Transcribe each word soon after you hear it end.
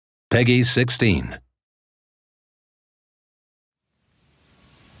Peggy 16.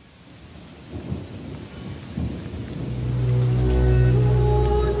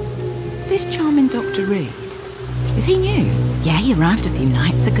 This charming Dr. Reid, is he new? Yeah, he arrived a few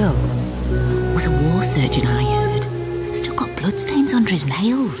nights ago. Was a war surgeon, I heard. Still got bloodstains under his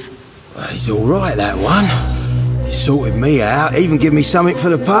nails. Well, he's all right, that one. He sorted me out, even give me something for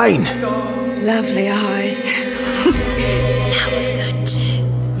the pain. Lovely eyes. Smells good too.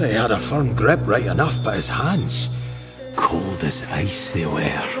 They had a firm grip right enough, but his hands, cold as ice they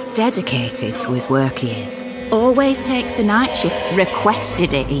were. Dedicated to his work he is. Always takes the night shift.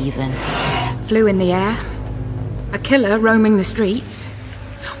 Requested it even. Flew in the air. A killer roaming the streets.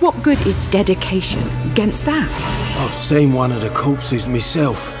 What good is dedication against that? I've seen one of the corpses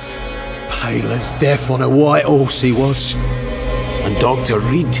myself. Pale as death on a white horse he was. And Dr.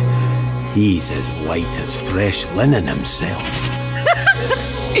 Reid, he's as white as fresh linen himself.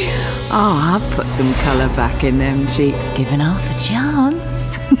 Oh, I've put some colour back in them cheeks, given half a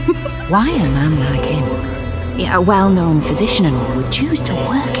chance. Why a man like him? Yeah, a well-known physician and all would choose to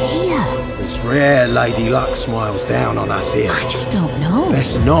work here. It's rare Lady Luck smiles down on us here. I just don't know.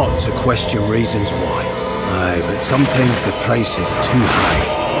 Best not to question reasons why. Aye, but sometimes the price is too high.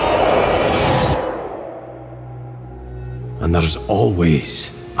 And there's always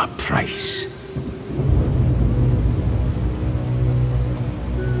a price.